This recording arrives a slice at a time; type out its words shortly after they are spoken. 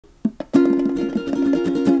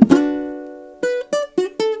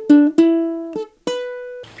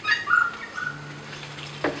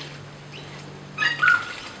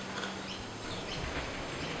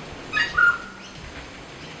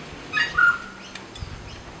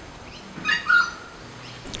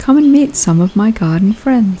come and meet some of my garden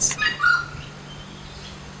friends.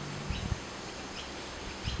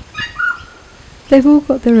 They've all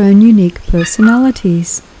got their own unique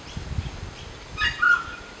personalities.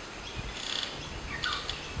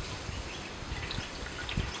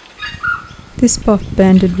 This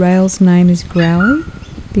buff-banded rail's name is Growly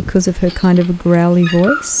because of her kind of a growly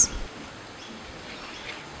voice.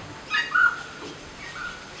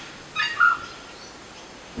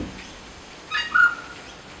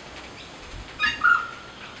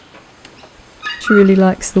 She really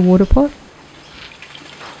likes the water pot.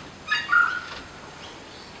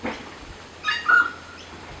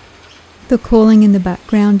 The calling in the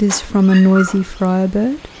background is from a noisy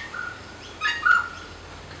friarbird.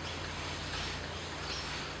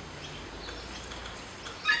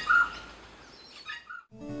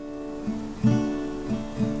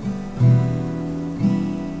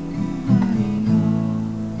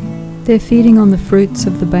 They're feeding on the fruits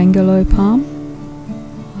of the bangalow palm.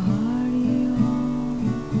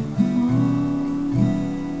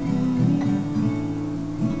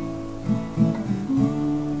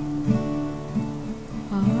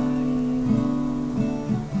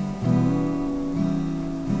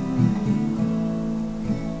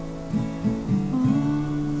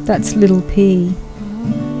 That's little P.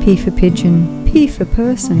 P for pigeon, P for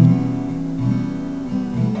person.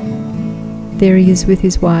 There he is with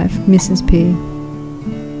his wife, Mrs. P.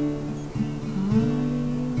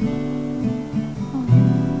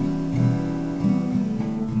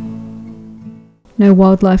 No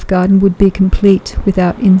wildlife garden would be complete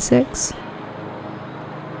without insects.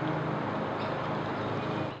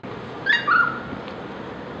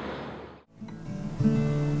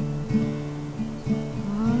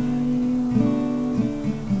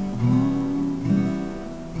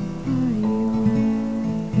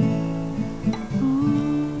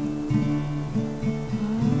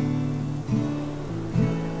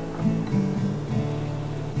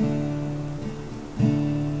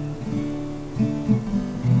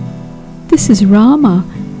 This is Rama,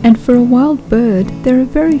 and for a wild bird, they're a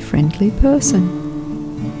very friendly person.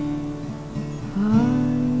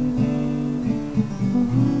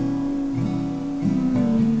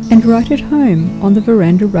 And right at home on the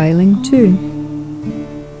veranda railing too.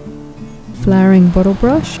 Flowering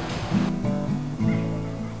bottlebrush,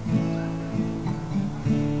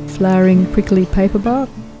 flowering prickly paperbark.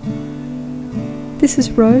 This is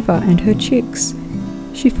Rover and her chicks.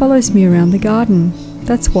 She follows me around the garden.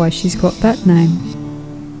 That's why she's got that name.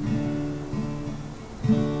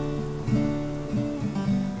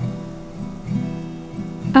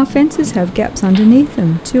 Our fences have gaps underneath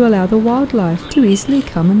them to allow the wildlife to easily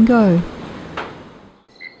come and go.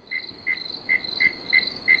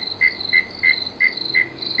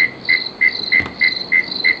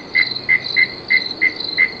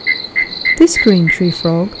 This green tree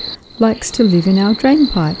frog likes to live in our drain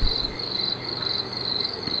pipe.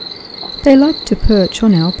 They like to perch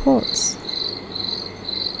on our pots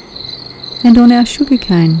and on our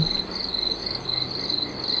sugarcane.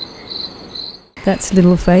 That's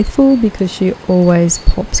Little Faithful because she always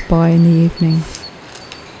pops by in the evening.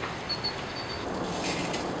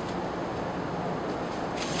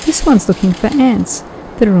 This one's looking for ants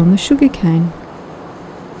that are on the sugarcane.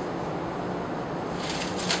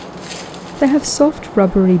 They have soft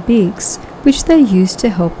rubbery beaks which they use to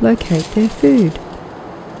help locate their food.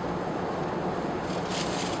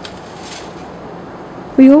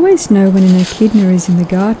 We always know when an echidna is in the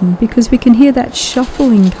garden because we can hear that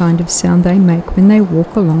shuffling kind of sound they make when they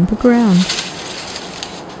walk along the ground.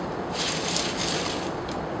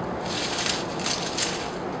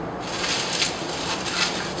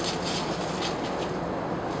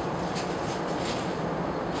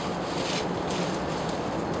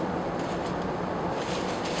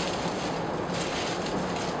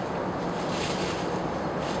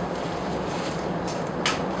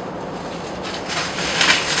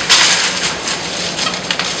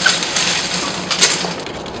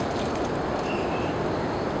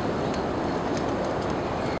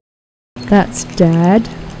 That's Dad.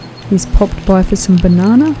 He's popped by for some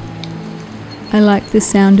banana. I like the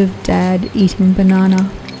sound of Dad eating banana.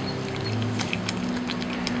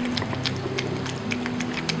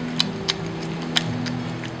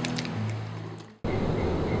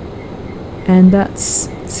 And that's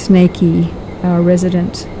Snakey, our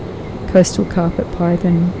resident coastal carpet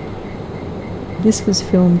python. This was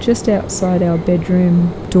filmed just outside our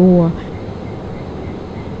bedroom door.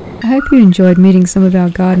 I hope you enjoyed meeting some of our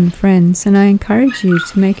garden friends, and I encourage you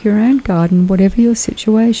to make your own garden whatever your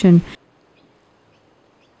situation,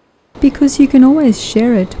 because you can always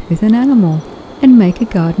share it with an animal and make a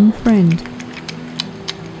garden friend.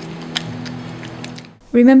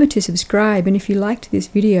 Remember to subscribe, and if you liked this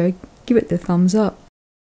video, give it the thumbs up.